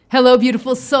Hello,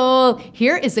 beautiful soul.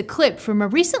 Here is a clip from a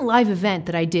recent live event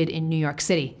that I did in New York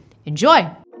City.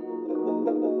 Enjoy.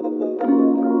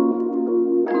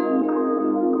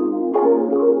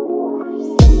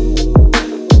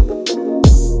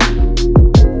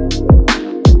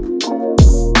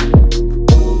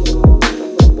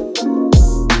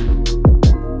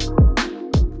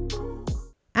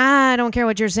 I don't care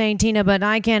what you're saying, Tina, but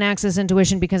I can't access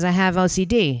intuition because I have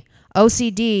OCD.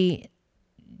 OCD,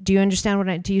 do you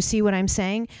understand do you see what I'm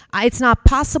saying? It's not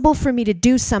possible for me to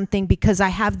do something because I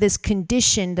have this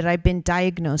condition that I've been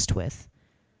diagnosed with.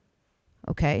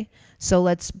 Okay? So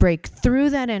let's break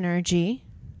through that energy.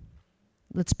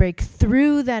 Let's break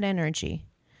through that energy.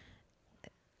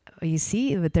 You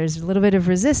see, but there's a little bit of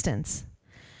resistance.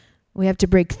 We have to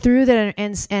break through that,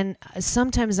 and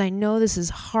sometimes I know this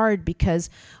is hard because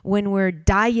when we're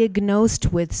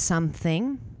diagnosed with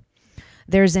something,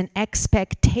 there's an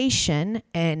expectation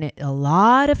and a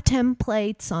lot of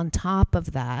templates on top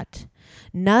of that.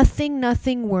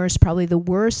 Nothing worse. Probably the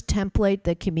worst template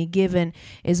that can be given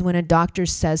is when a doctor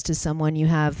says to someone, you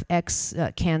have X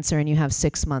cancer and you have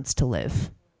 6 months to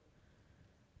live.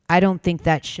 I don't think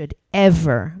that should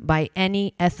ever, by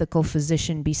any ethical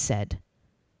physician, be said.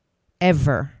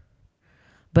 Ever.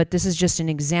 But this is just an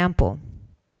example.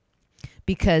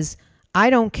 Because I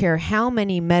don't care how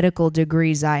many medical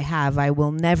degrees I have, I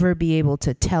will never be able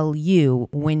to tell you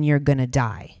when you're going to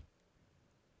die.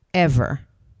 Ever.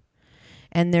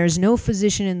 And there's no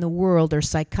physician in the world or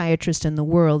psychiatrist in the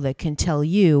world that can tell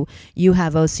you you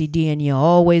have OCD and you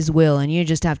always will, and you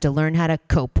just have to learn how to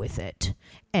cope with it.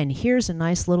 And here's a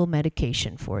nice little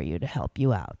medication for you to help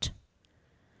you out.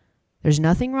 There's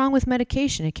nothing wrong with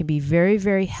medication. It can be very,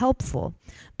 very helpful,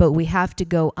 but we have to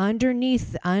go under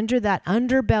that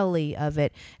underbelly of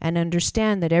it and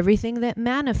understand that everything that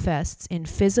manifests in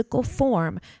physical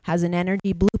form has an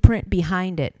energy blueprint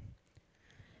behind it.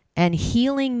 And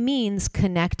healing means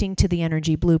connecting to the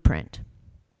energy blueprint.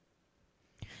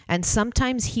 And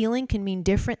sometimes healing can mean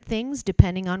different things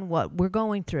depending on what we're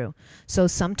going through. So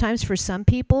sometimes for some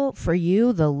people, for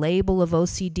you, the label of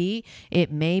OCD,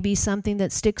 it may be something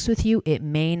that sticks with you. It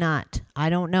may not. I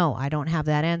don't know. I don't have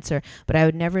that answer. But I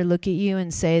would never look at you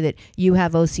and say that you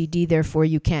have OCD, therefore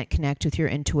you can't connect with your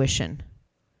intuition.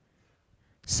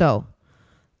 So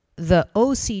the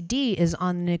OCD is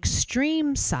on an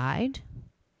extreme side.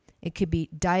 It could be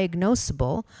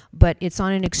diagnosable, but it's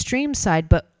on an extreme side.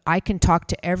 But I can talk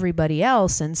to everybody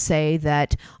else and say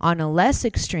that on a less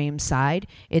extreme side,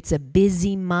 it's a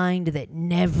busy mind that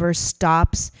never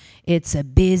stops. It's a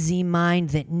busy mind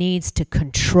that needs to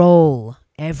control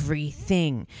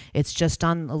everything. It's just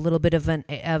on a little bit of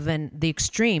the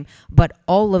extreme. But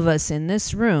all of us in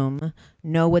this room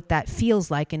know what that feels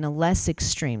like in a less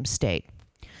extreme state.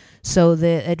 So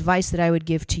the advice that I would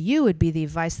give to you would be the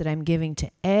advice that I'm giving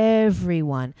to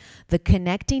everyone. The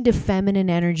connecting to feminine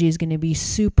energy is going to be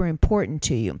super important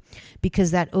to you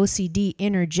because that OCD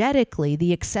energetically,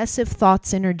 the excessive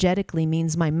thoughts energetically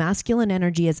means my masculine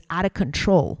energy is out of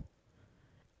control.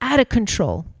 Out of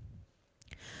control.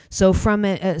 So from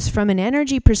an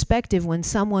energy perspective, when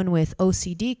someone with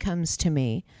OCD comes to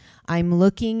me, I'm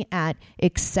looking at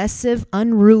excessive,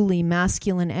 unruly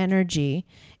masculine energy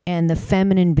and the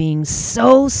feminine being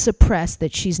so suppressed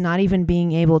that she's not even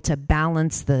being able to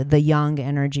balance the yang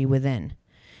energy within.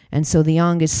 And so the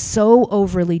yang is so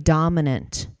overly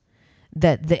dominant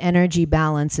that the energy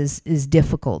balance is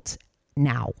difficult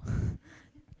now.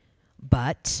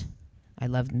 But,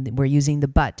 we're using the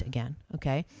but again,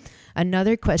 okay?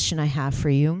 Another question I have for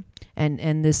you,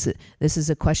 and this is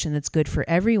a question that's good for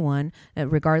everyone,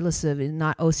 regardless of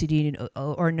not OCD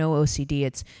or no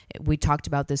OCD. We talked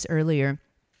about this earlier.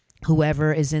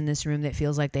 Whoever is in this room that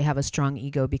feels like they have a strong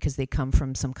ego because they come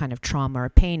from some kind of trauma or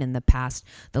pain in the past,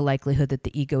 the likelihood that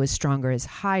the ego is stronger is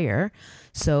higher.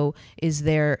 So is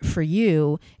there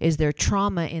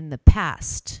trauma in the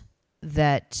past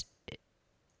that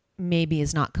maybe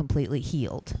is not completely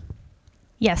healed?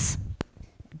 Yes.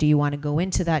 Do you want to go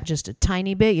into that just a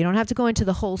tiny bit? You don't have to go into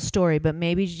the whole story, but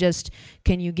maybe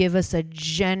can you give us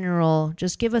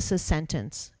give us a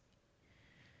sentence?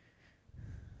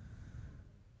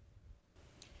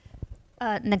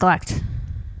 Neglect.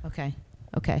 Okay.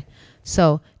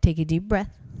 So take a deep breath.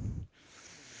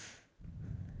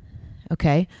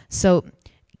 Okay. So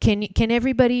what's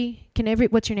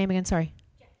your name again? Sorry.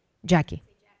 Jackie.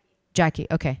 Jackie.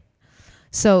 Okay.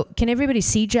 So can everybody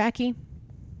see Jackie?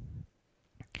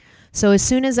 So as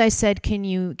soon as I said, can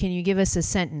you give us a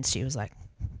sentence? She was like,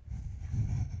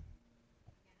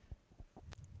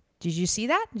 did you see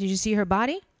that? Did you see her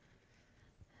body?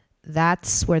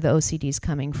 That's where the OCD is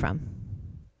coming from.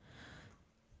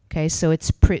 Okay, so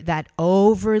it's that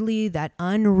overly, that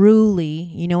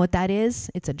unruly, you know what that is?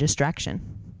 It's a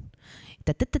distraction.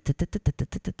 The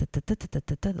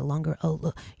longer,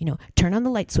 turn on the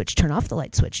light switch, turn off the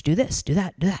light switch, do this, do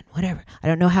that, whatever. I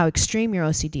don't know how extreme your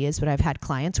OCD is, but I've had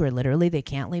clients where literally they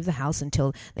can't leave the house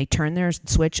until they turn their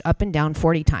switch up and down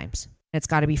 40 times. It's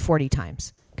got to be 40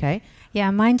 times, okay? Yeah,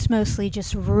 mine's mostly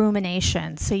just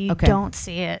rumination, so you don't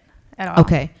see it at all.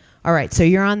 Okay, all right, so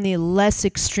you're on the less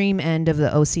extreme end of the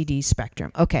OCD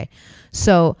spectrum. Okay,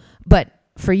 so, but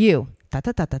for you, that's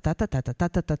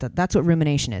what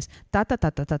rumination is.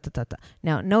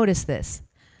 Now notice this.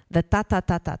 The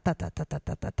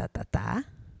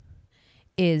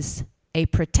is a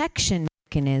protection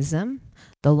mechanism.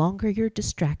 The longer you're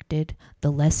distracted,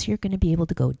 the less you're going to be able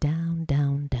to go down,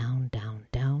 down, down, down,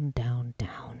 down, down,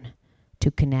 down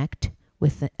to connect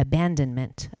with the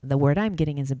abandonment. The word I'm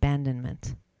getting is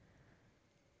abandonment.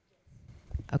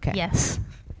 Okay. Yes.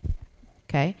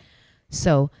 Okay.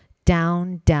 So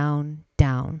down, down,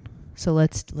 down. So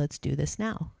let's do this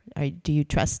now. Do you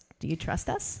trust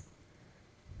us?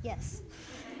 Yes.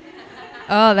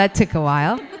 Oh, that took a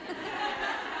while.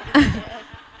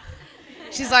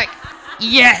 She's like,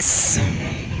 yes.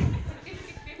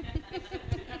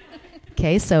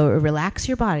 Okay, so relax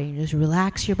your body. Just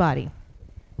relax your body.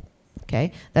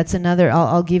 Okay, that's another,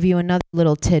 I'll give you another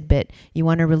little tidbit. You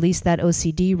want to release that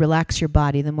OCD, relax your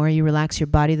body. The more you relax your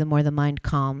body, the more the mind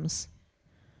calms.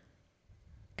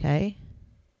 Okay?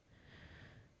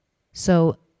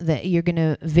 So that you're going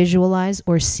to visualize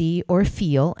or see or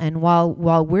feel. And while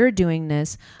we're doing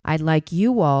this, I'd like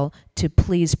you all to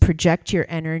please project your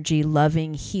energy,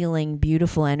 loving, healing,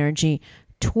 beautiful energy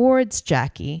towards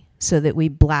Jackie so that we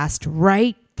blast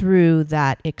right through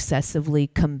that excessively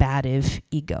combative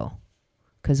ego.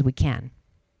 Because we can.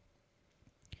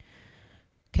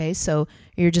 Okay, so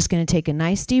you're just going to take a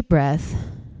nice deep breath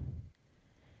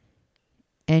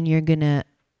and you're going to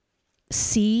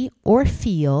see or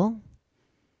feel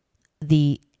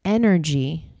the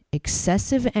energy,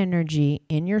 excessive energy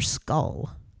in your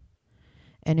skull.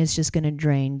 And it's just going to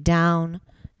drain down,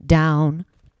 down,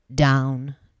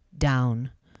 down, down,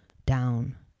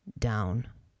 down, down,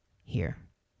 here.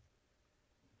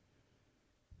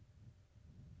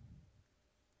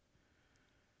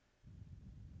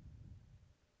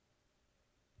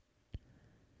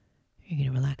 You're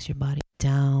going to relax your body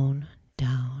down,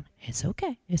 down. It's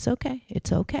okay. It's okay.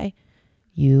 It's okay.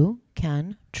 You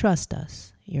can trust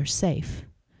us. You're safe.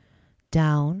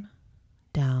 Down,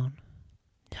 down,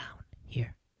 down.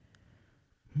 Here.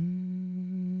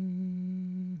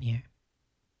 Here.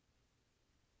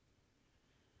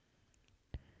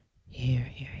 Here,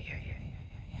 here, here, here, here,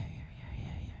 here, here,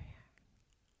 here, here.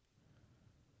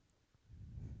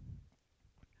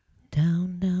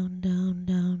 Down, down, down,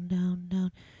 down, down,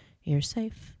 down. You're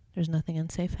safe. There's nothing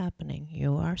unsafe happening.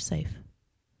 You are safe.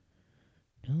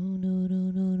 No, no,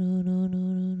 no, no, no, no, no,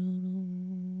 no, no,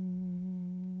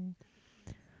 no.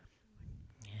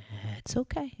 It's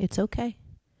okay. It's okay.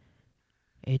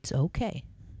 It's okay.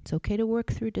 It's okay to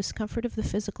work through discomfort of the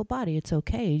physical body. It's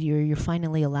okay. You're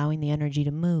finally allowing the energy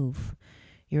to move.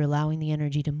 You're allowing the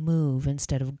energy to move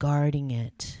instead of guarding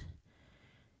it.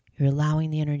 You're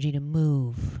allowing the energy to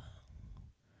move.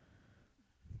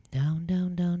 Down,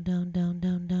 down, down, down, down,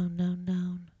 down, down, down,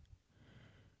 down.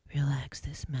 Relax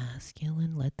this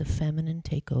masculine. Let the feminine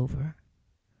take over.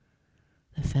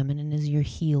 The feminine is your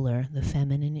healer. The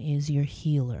feminine is your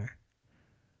healer.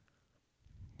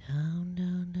 Down,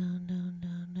 down, down, down,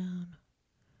 down, down.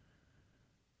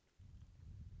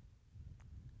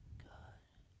 Good.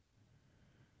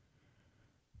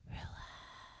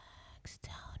 Relax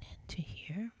down into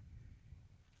here.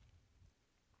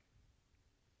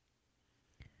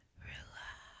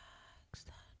 Relax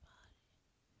that body.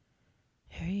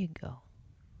 There you go.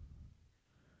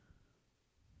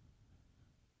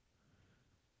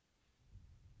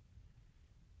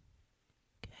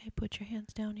 Okay, put your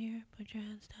hands down here. Put your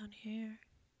hands down here.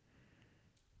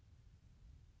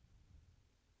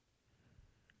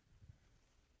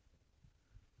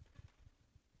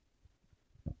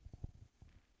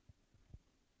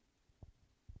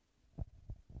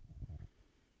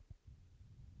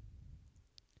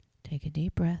 Take a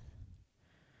deep breath.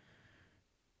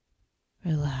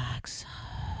 Relax.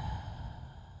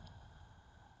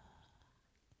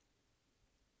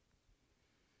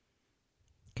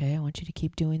 Okay, I want you to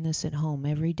keep doing this at home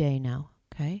every day now,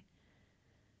 okay?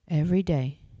 Every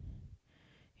day.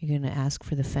 You're going to ask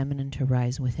for the feminine to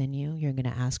rise within you. You're going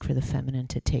to ask for the feminine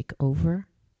to take over.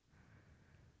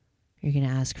 You're going to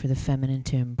ask for the feminine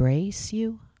to embrace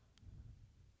you.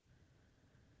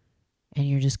 And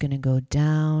you're just going to go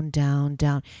down, down,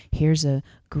 down. Here's a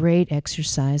great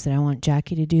exercise that I want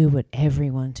Jackie to do, but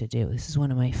everyone to do. This is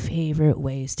one of my favorite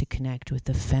ways to connect with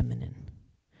the feminine.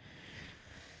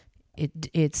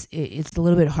 It's a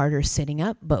little bit harder sitting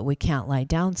up, but we can't lie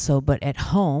down. But at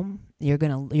home, you're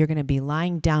gonna be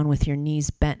lying down with your knees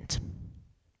bent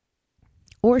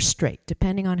or straight,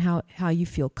 depending on how you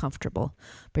feel comfortable.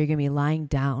 But you're gonna be lying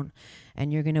down,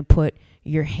 and you're gonna put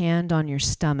your hand on your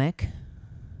stomach,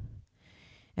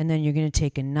 and then you're gonna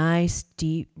take a nice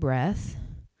deep breath,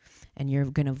 and you're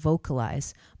gonna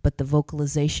vocalize. But the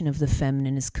vocalization of the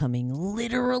feminine is coming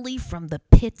literally from the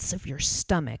pits of your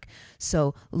stomach.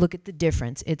 So look at the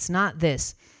difference. It's not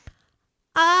this.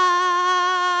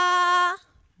 Ah,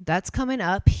 that's coming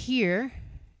up here.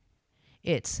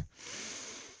 It's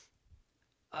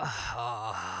can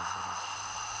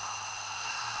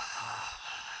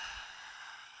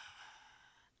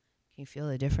you feel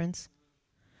the difference?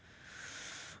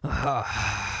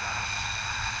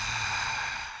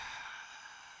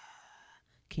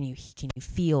 Can you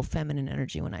feel feminine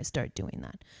energy when I start doing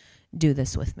that? Do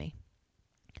this with me.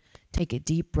 Take a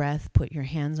deep breath, put your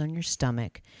hands on your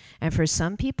stomach. And for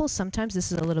some people, sometimes this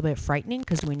is a little bit frightening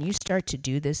because when you start to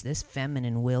do this, this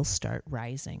feminine will start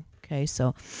rising. Okay,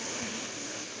 so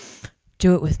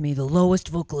do it with me. The lowest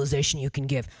vocalization you can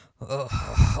give.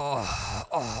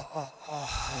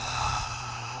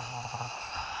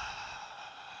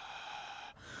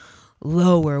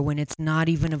 Lower when it's not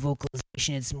even a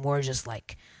vocalization. It's more just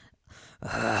like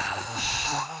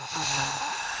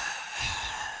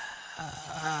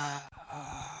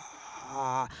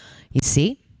you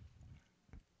see?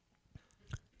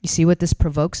 You see what this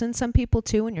provokes in some people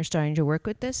too when you're starting to work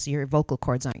with this? Your vocal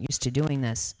cords aren't used to doing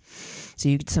this.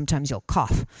 So sometimes you'll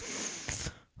cough.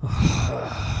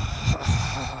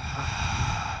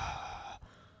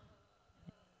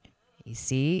 You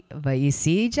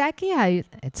see, Jackie,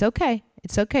 it's okay.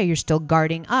 It's okay. You're still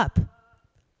guarding up.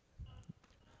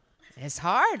 It's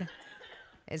hard.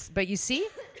 But you see?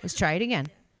 Let's try it again.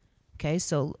 Okay,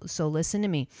 so listen to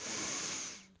me.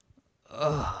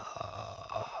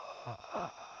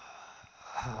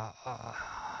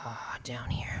 Down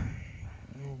here.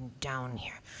 Down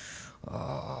here.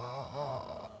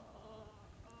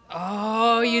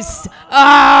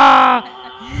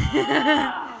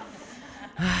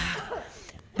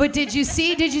 But did you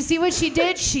see what she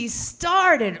did? She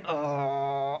started,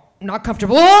 not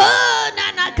comfortable.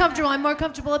 Not comfortable. I'm more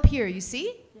comfortable up here, you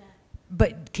see? Yeah.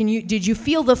 But did you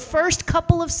feel the first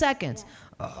couple of seconds?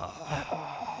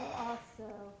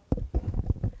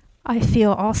 I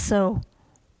feel also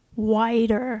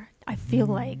wider. I feel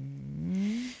like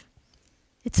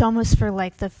it's almost for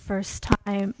like the first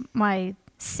time my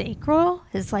sacral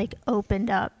is like opened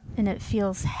up and it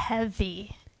feels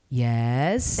heavy.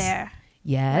 Yes. There.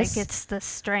 Yes. Like it's the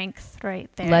strength right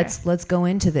there. Let's go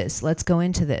into this.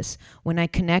 When I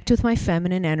connect with my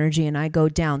feminine energy and I go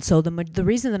down. So the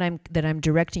reason that I'm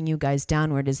directing you guys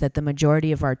downward is that the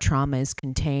majority of our trauma is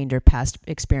contained, or past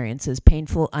experiences,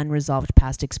 painful unresolved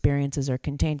past experiences are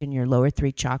contained in your lower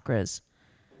 3 chakras.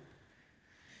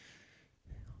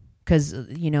 Because,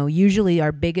 usually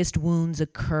our biggest wounds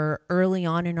occur early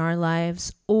on in our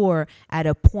lives or at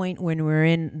a point when we're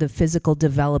in the physical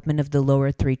development of the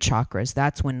lower 3 chakras.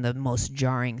 That's when the most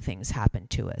jarring things happen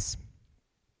to us.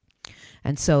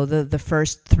 And so the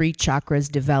first 3 chakras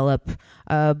develop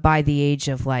by the age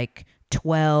of like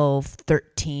 12,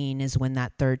 13 is when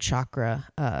that 3rd chakra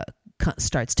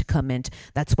starts to come in.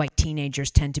 That's why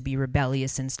teenagers tend to be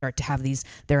rebellious and start to have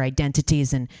their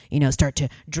identities and start to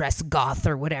dress goth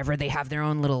or whatever. They have their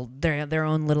own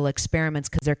little experiments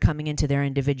because they're coming into their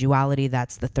individuality.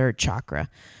 That's the 3rd chakra.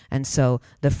 And so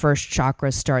the 1st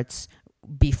chakra starts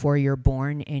before you're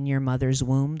born in your mother's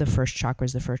womb. The 1st chakra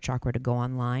is the first chakra to go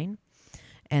online.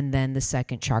 And then the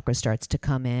 2nd chakra starts to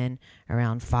come in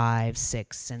around 5,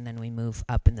 6, and then we move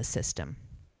up in the system.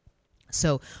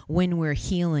 So when we're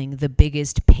healing the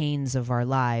biggest pains of our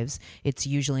lives, it's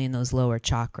usually in those lower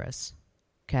chakras.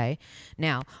 Okay?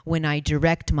 Now, when I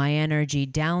direct my energy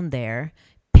down there,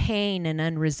 pain and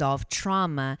unresolved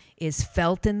trauma is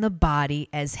felt in the body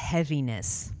as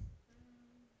heaviness.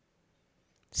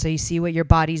 So you see what your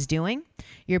body's doing?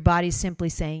 Your body's simply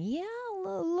saying, yeah,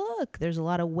 look, there's a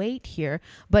lot of weight here,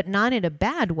 but not in a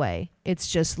bad way.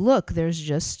 It's just, look, there's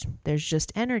just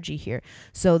energy here.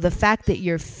 So the fact that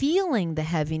you're feeling the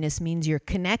heaviness means you're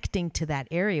connecting to that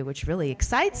area, which really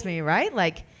excites me, right?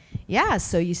 Like, yeah,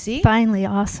 so you see? Finally,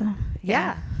 awesome.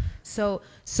 Yeah.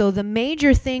 So the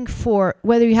major thing for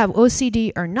whether you have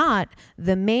OCD or not,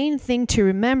 the main thing to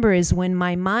remember is when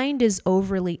my mind is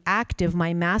overly active,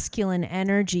 my masculine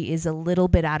energy is a little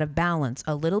bit out of balance,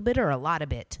 a little bit or a lot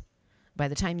of it. By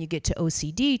the time you get to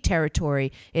OCD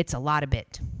territory, it's a lot of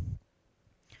it.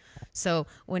 So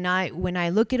when I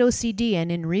look at OCD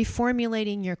and in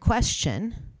reformulating your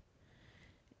question,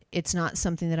 it's not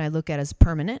something that I look at as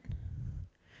permanent.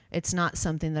 It's not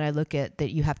something that I look at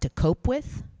that you have to cope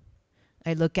with.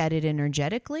 I look at it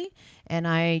energetically, and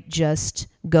I just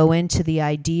go into the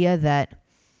idea that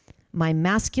my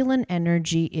masculine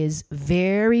energy is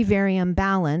very, very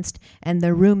unbalanced, and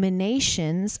the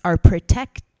ruminations are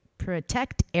protect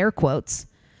air quotes,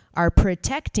 are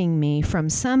protecting me from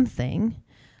something.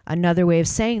 Another way of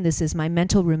saying this is my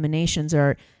mental ruminations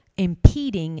are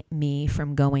impeding me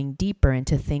from going deeper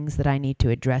into things that I need to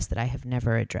address that I have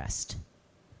never addressed.